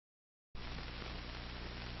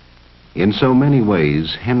In so many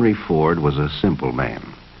ways, Henry Ford was a simple man.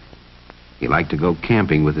 He liked to go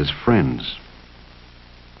camping with his friends.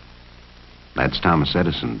 That's Thomas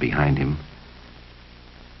Edison behind him.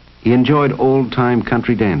 He enjoyed old-time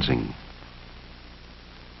country dancing.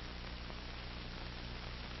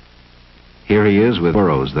 Here he is with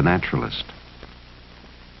Burroughs, the naturalist,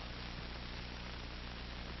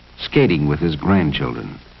 skating with his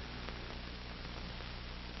grandchildren.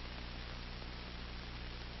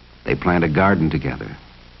 They plant a garden together,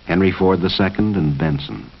 Henry Ford II and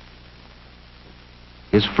Benson.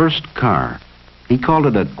 His first car, he called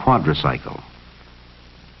it a quadricycle.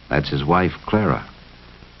 That's his wife, Clara.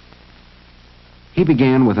 He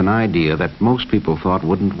began with an idea that most people thought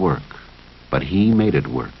wouldn't work, but he made it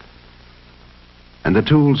work. And the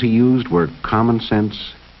tools he used were common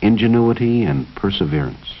sense, ingenuity, and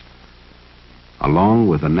perseverance, along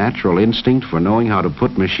with a natural instinct for knowing how to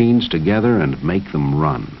put machines together and make them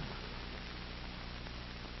run.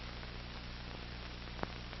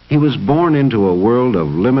 He was born into a world of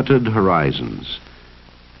limited horizons,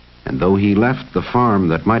 and though he left the farm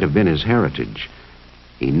that might have been his heritage,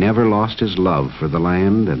 he never lost his love for the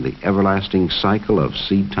land and the everlasting cycle of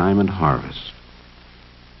seed time and harvest.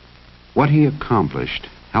 What he accomplished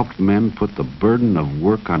helped men put the burden of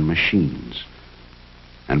work on machines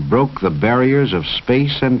and broke the barriers of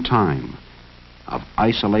space and time, of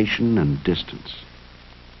isolation and distance.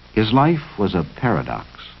 His life was a paradox.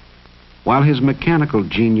 While his mechanical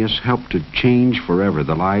genius helped to change forever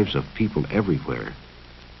the lives of people everywhere,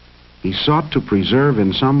 he sought to preserve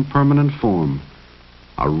in some permanent form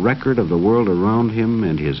a record of the world around him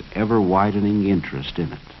and his ever-widening interest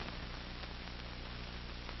in it.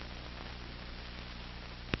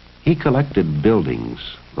 He collected buildings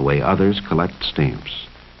the way others collect stamps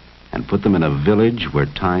and put them in a village where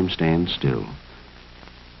time stands still.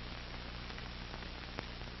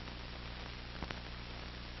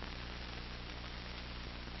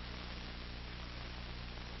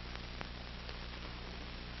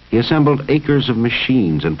 He assembled acres of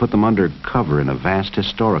machines and put them under cover in a vast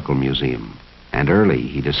historical museum. And early,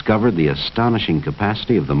 he discovered the astonishing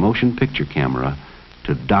capacity of the motion picture camera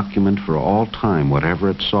to document for all time whatever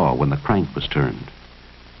it saw when the crank was turned.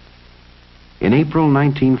 In April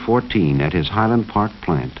 1914, at his Highland Park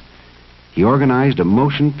plant, he organized a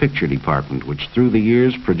motion picture department which through the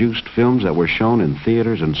years produced films that were shown in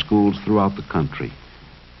theaters and schools throughout the country.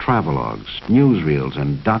 Travelogues, newsreels,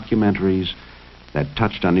 and documentaries that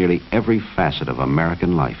touched on nearly every facet of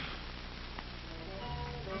American life.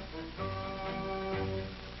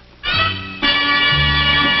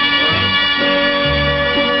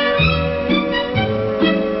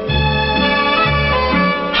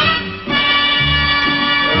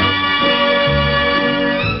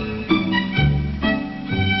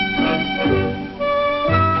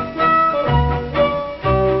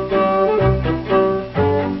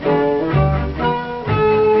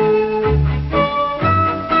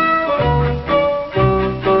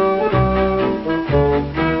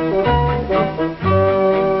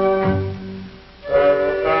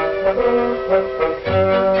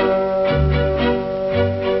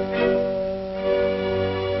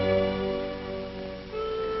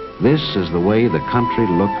 This is the way the country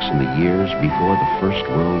looks in the years before the First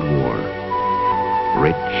World War.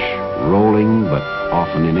 Rich, rolling, but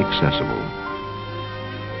often inaccessible.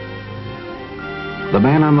 The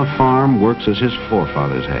man on the farm works as his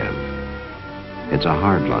forefathers have. It's a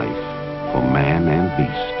hard life for man and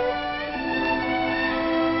beast.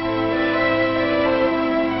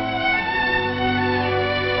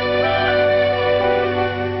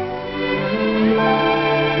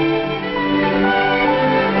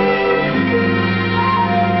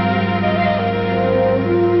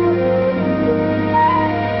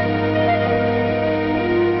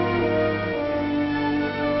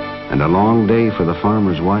 And a long day for the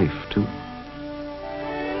farmer's wife, too.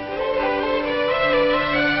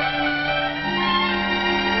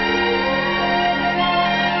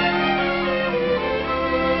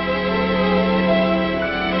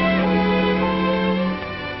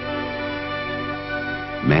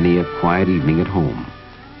 Many a quiet evening at home,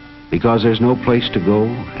 because there's no place to go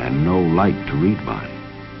and no light to read by.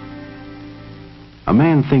 A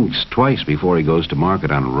man thinks twice before he goes to market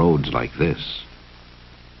on roads like this.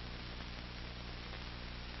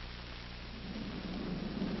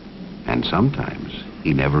 And sometimes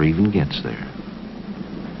he never even gets there.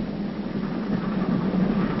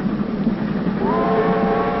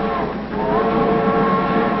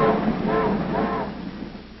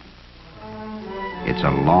 It's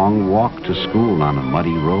a long walk to school on a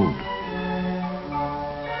muddy road.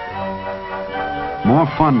 More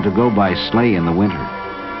fun to go by sleigh in the winter.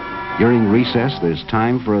 During recess, there's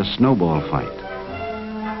time for a snowball fight.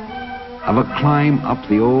 Of a climb up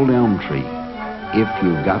the old elm tree, if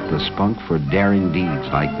you've got the spunk for daring deeds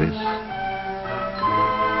like this.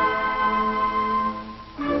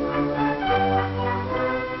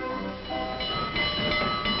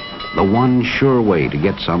 The one sure way to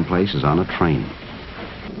get someplace is on a train.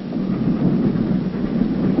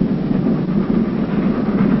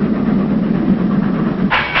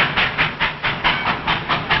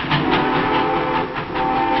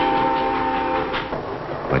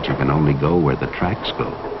 But you can only go where the tracks go.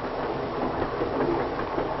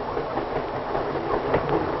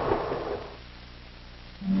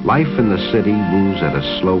 Life in the city moves at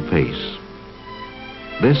a slow pace.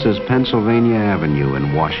 This is Pennsylvania Avenue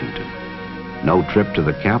in Washington. No trip to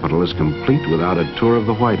the Capitol is complete without a tour of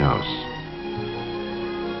the White House.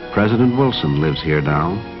 President Wilson lives here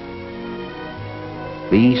now.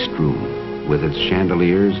 The East Room, with its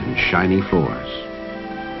chandeliers and shiny floors.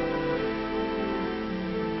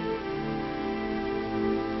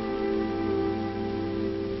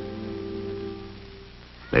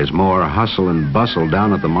 There's more hustle and bustle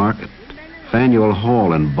down at the market, Faneuil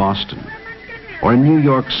Hall in Boston, or in New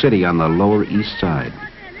York City on the Lower East Side.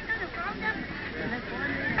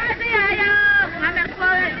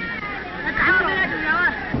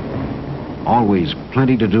 Always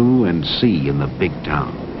plenty to do and see in the big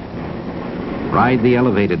town. Ride the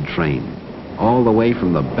elevated train, all the way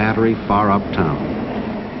from the Battery far uptown.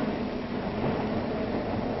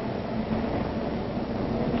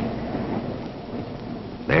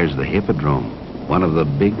 There's the Hippodrome, one of the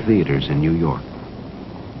big theaters in New York.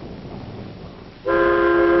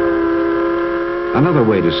 Another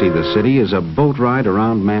way to see the city is a boat ride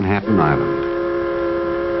around Manhattan Island.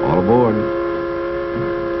 All aboard.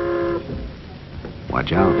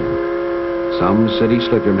 Watch out. Some city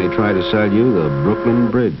slicker may try to sell you the Brooklyn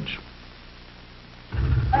Bridge.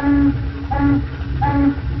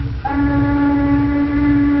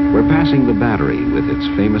 We're passing the Battery with its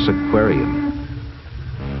famous aquarium.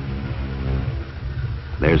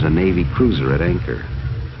 There's a Navy cruiser at anchor.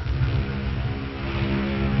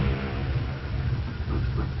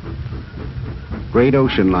 Great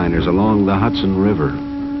ocean liners along the Hudson River.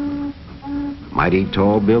 Mighty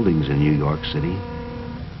tall buildings in New York City.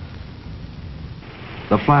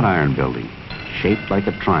 The Flatiron Building, shaped like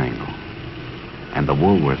a triangle. And the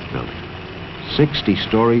Woolworth Building, 60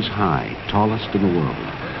 stories high, tallest in the world.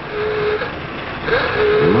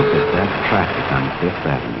 Look at that traffic on Fifth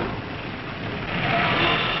Avenue.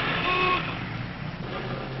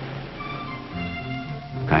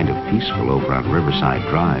 Kind of peaceful over on Riverside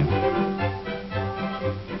Drive.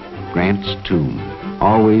 Grant's Tomb,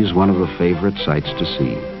 always one of the favorite sights to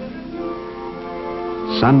see.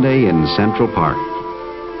 Sunday in Central Park.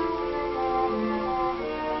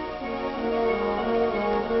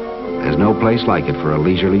 There's no place like it for a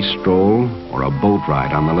leisurely stroll or a boat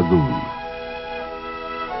ride on the lagoon.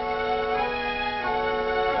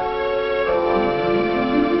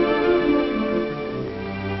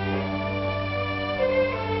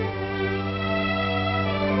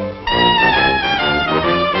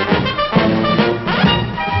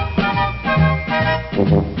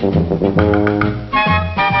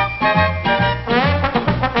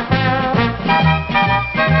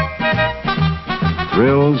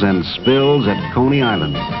 Thrills and spills at Coney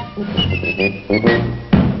Island.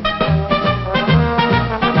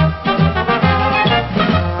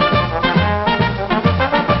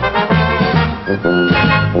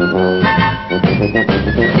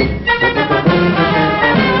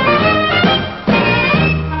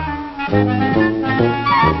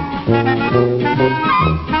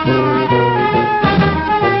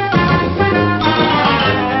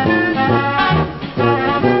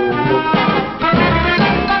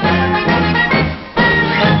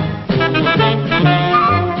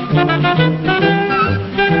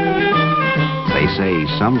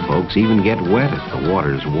 Some folks even get wet if the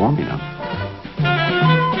water's warm enough.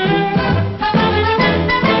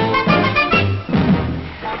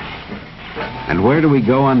 And where do we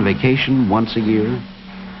go on vacation once a year?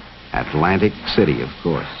 Atlantic City, of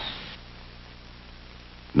course.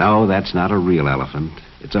 No, that's not a real elephant.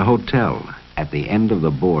 It's a hotel at the end of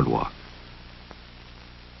the boardwalk.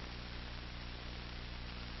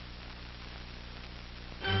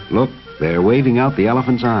 Look, they're waving out the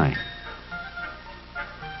elephant's eye.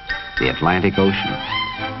 The Atlantic Ocean,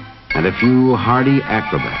 and a few hardy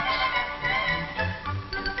acrobats.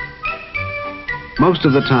 Most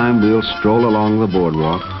of the time we'll stroll along the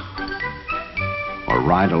boardwalk or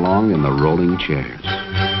ride along in the rolling chairs.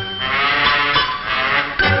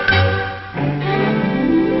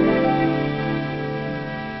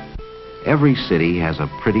 Every city has a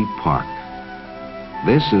pretty park.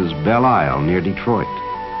 This is Belle Isle near Detroit,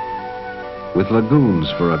 with lagoons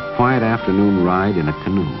for a quiet afternoon ride in a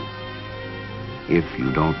canoe, if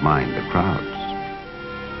you don't mind the crowds.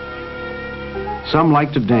 Some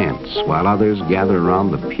like to dance, while others gather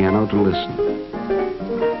around the piano to listen.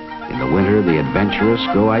 In the winter, the adventurous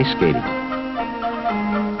go ice skating.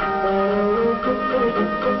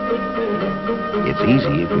 It's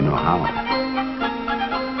easy if you know how.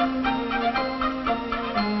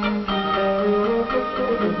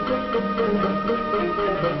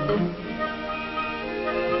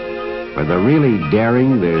 For the really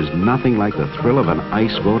daring, there's nothing like the thrill of an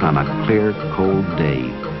ice boat on a clear, cold day,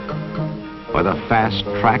 or the fast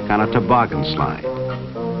track on a toboggan slide.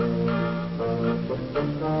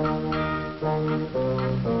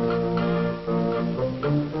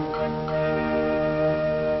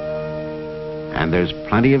 And there's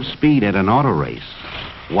plenty of speed at an auto race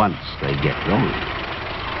once they get going.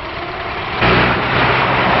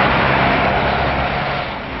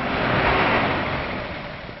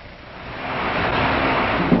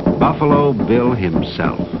 Buffalo Bill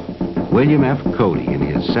himself, William F. Cody, in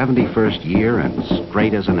his 71st year and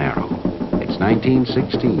straight as an arrow. It's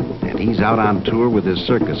 1916, and he's out on tour with his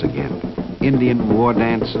circus again. Indian war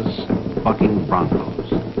dances and bucking broncos.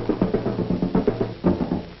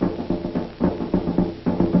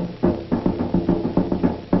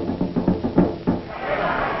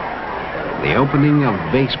 The opening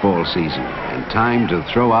of baseball season, and time to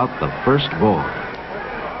throw out the first ball.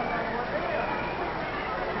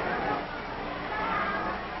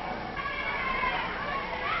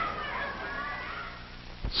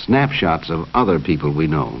 Snapshots of other people we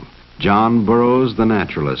know. John Burroughs, the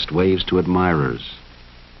naturalist, waves to admirers.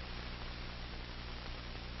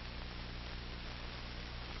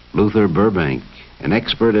 Luther Burbank, an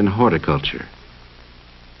expert in horticulture.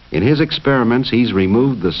 In his experiments, he's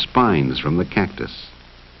removed the spines from the cactus.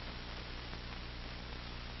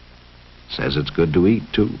 Says it's good to eat,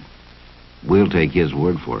 too. We'll take his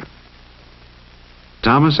word for it.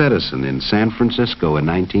 Thomas Edison in San Francisco in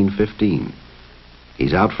 1915.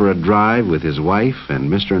 He's out for a drive with his wife and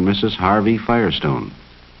Mr. and Mrs. Harvey Firestone.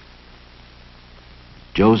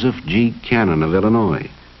 Joseph G. Cannon of Illinois,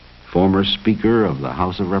 former Speaker of the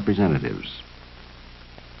House of Representatives.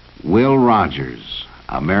 Will Rogers,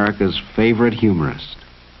 America's favorite humorist.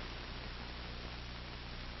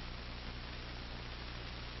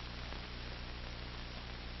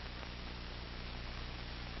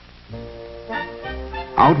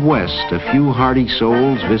 Out west, a few hardy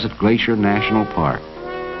souls visit Glacier National Park.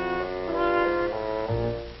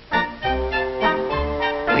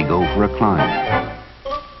 They go for a climb.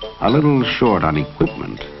 A little short on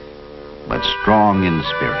equipment, but strong in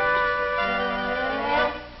spirit.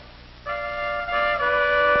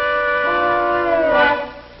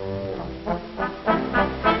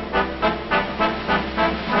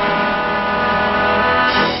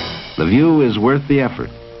 The view is worth the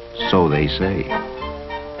effort, so they say.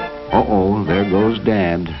 Uh-oh, there goes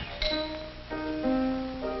Dad.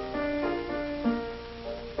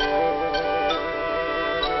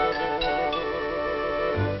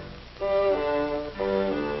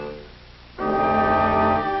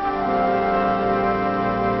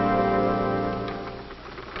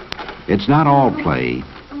 It's not all play.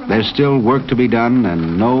 There's still work to be done,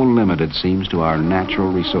 and no limit, it seems, to our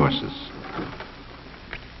natural resources.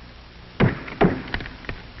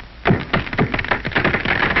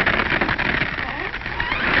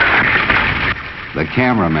 The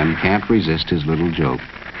cameraman can't resist his little joke.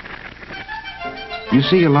 You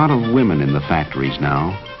see a lot of women in the factories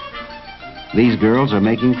now. These girls are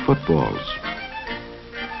making footballs.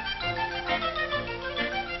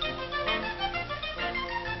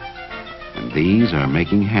 And these are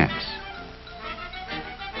making hats.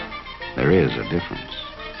 There is a difference.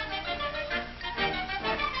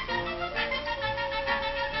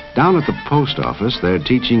 Down at the post office, they're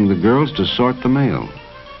teaching the girls to sort the mail.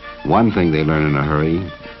 One thing they learn in a hurry: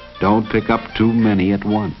 don't pick up too many at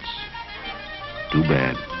once. Too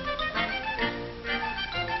bad.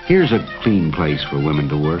 Here's a clean place for women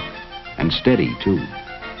to work, and steady, too.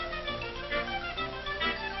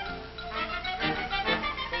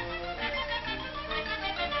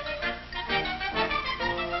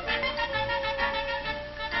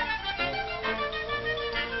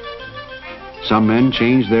 Some men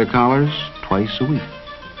change their collars twice a week.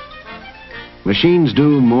 Machines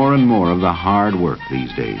do more and more of the hard work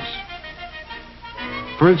these days.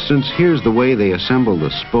 For instance, here's the way they assemble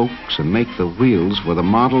the spokes and make the wheels for the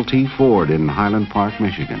Model T Ford in Highland Park,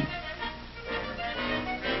 Michigan.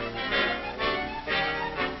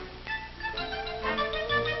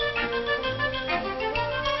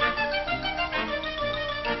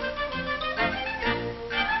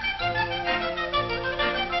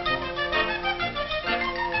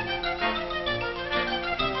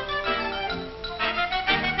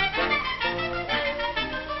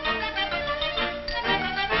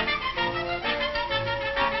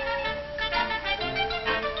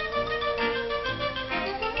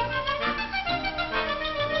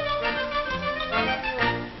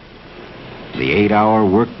 The 8-hour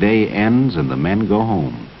workday ends and the men go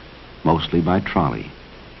home, mostly by trolley.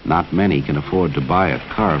 Not many can afford to buy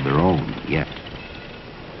a car of their own yet.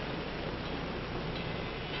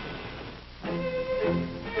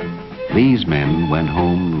 These men went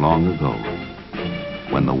home long ago,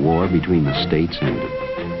 when the war between the states ended.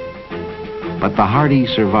 But the hardy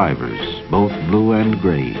survivors, both blue and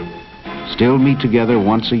gray, still meet together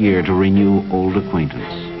once a year to renew old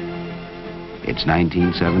acquaintance. It's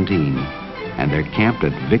 1917, and they're camped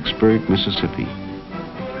at Vicksburg, Mississippi.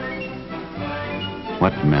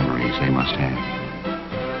 What memories they must have.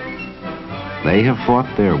 They have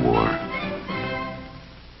fought their war,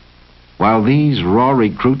 while these raw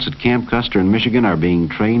recruits at Camp Custer in Michigan are being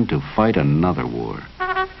trained to fight another war.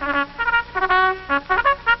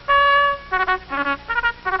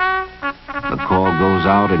 The call goes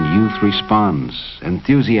out and youth responds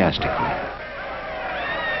enthusiastically.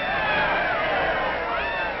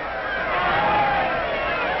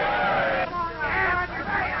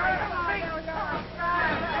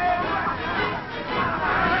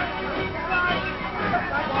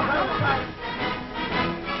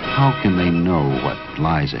 How can they know what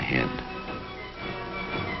lies ahead?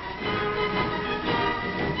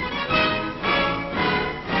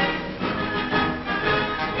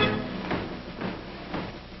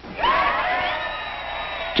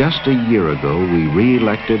 Just a year ago, we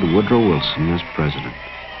re-elected Woodrow Wilson as president.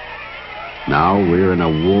 Now we're in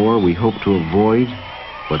a war we hope to avoid,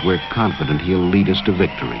 but we're confident he'll lead us to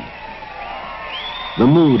victory. The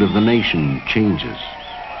mood of the nation changes.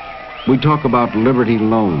 We talk about Liberty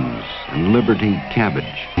loans and Liberty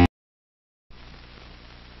cabbage.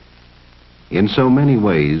 In so many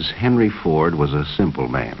ways, Henry Ford was a simple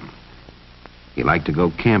man. He liked to go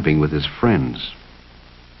camping with his friends.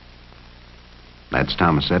 That's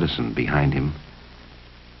Thomas Edison behind him.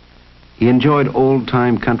 He enjoyed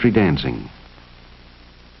old-time country dancing.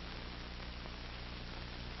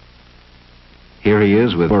 Here he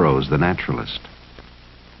is with Burroughs, the naturalist.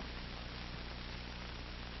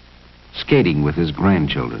 Skating with his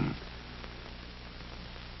grandchildren.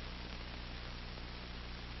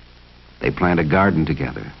 They plant a garden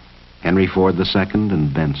together, Henry Ford II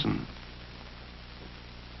and Benson.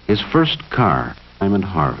 His first car, Diamond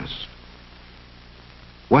Harvest.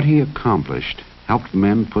 What he accomplished helped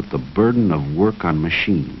men put the burden of work on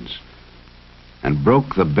machines and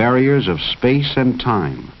broke the barriers of space and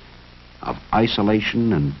time, of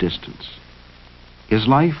isolation and distance. His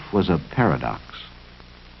life was a paradox.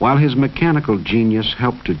 While his mechanical genius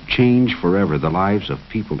helped to change forever the lives of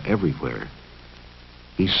people everywhere,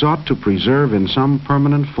 he sought to preserve in some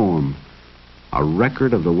permanent form a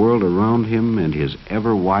record of the world around him and his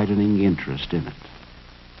ever-widening interest in it.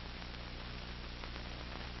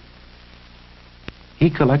 He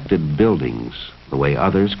collected buildings the way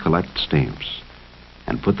others collect stamps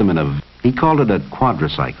and put them in he called it a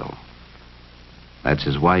quadricycle. That's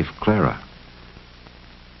his wife, Clara.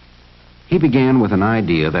 He began with an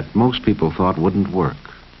idea that most people thought wouldn't work,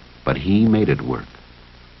 but he made it work.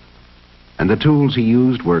 And the tools he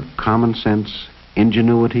used were common sense,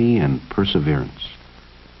 ingenuity, and perseverance,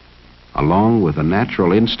 along with a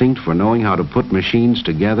natural instinct for knowing how to put machines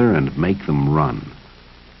together and make them run.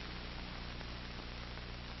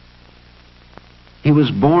 He was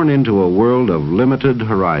born into a world of limited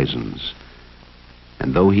horizons,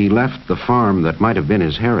 and though he left the farm that might have been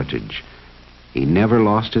his heritage, he never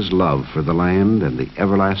lost his love for the land and the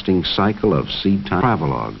everlasting cycle of seed-time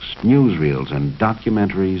travelogues, newsreels, and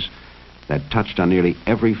documentaries that touched on nearly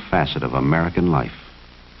every facet of American life.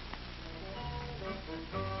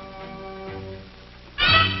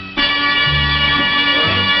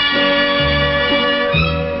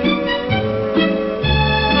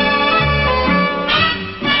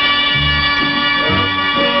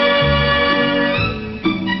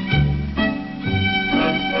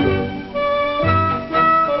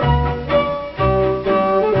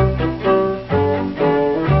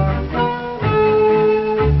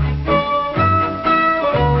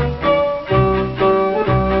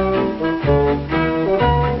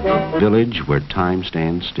 Village where time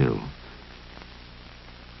stands still.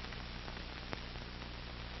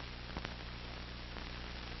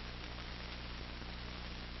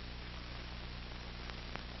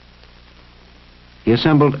 He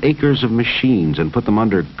assembled acres of machines and put them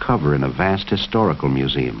under cover in a vast historical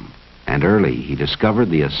museum. And early he discovered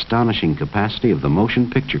the astonishing capacity of the motion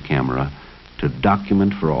picture camera to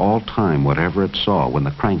document for all time whatever it saw when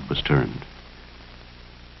the crank was turned.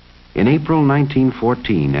 In April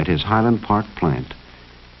 1914, at his Highland Park plant,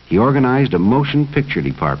 he organized a motion picture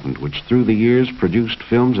department which through the years produced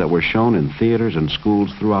films that were shown in theaters and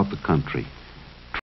schools throughout the country.